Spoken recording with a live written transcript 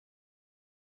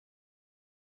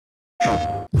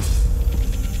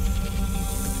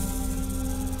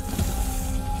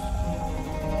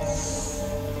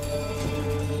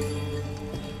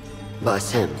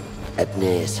Basim Ibn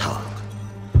Ishaq,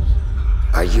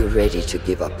 are you ready to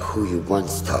give up who you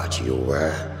once thought you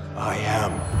were? I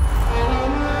am.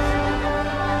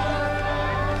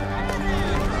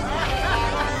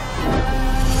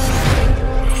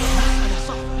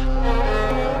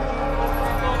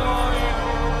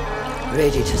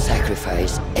 Ready to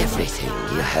sacrifice everything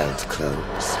you held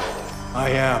close? I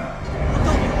am.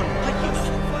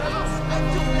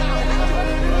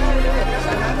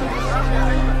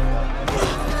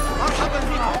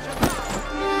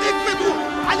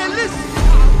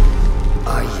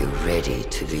 Are you ready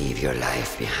to leave your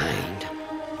life behind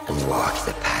and walk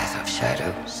the path of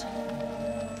shadows?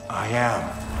 I am.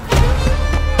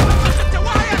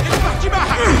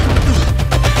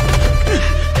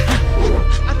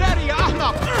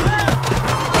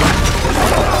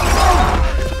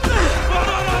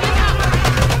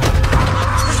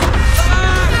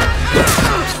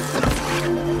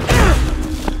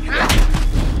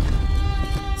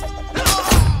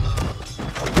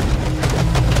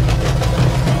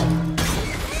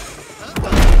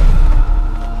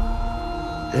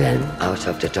 Then, out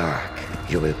of the dark,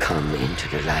 you will come into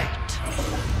the light.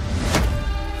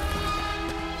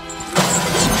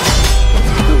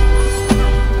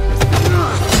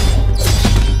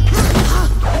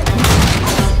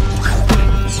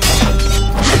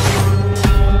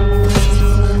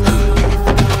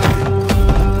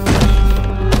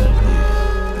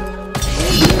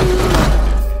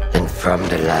 And from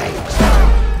the light,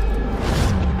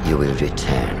 you will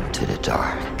return to the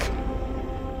dark.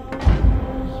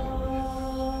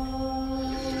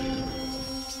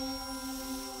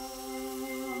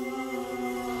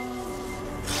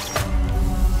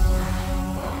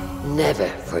 Never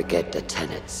forget the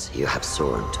tenets you have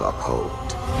sworn to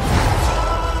uphold.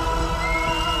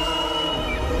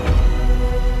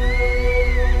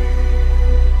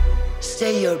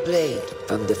 Stay your blade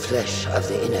from the flesh of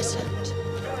the innocent.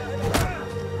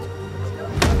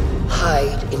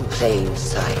 Hide in plain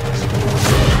sight.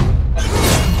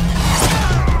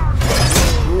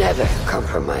 Never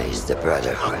compromise the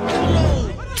Brotherhood.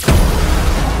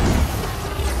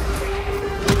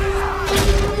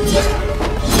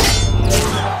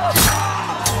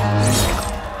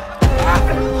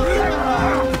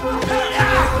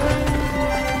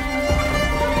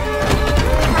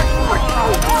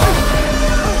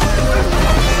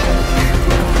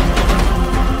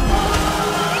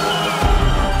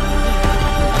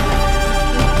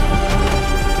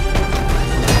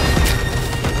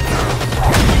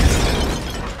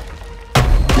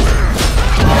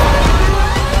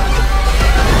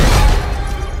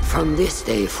 From this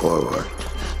day forward,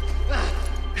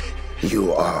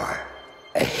 you are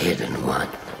a hidden one.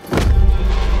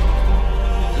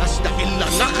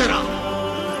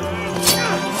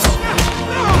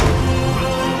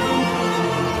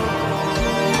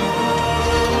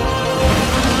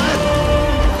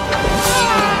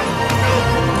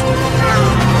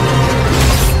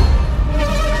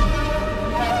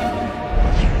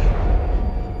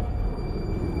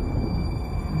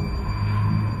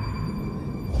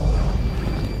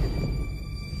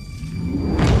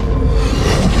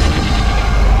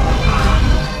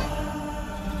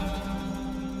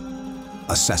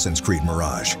 Assassin's Creed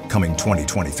Mirage, coming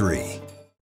 2023.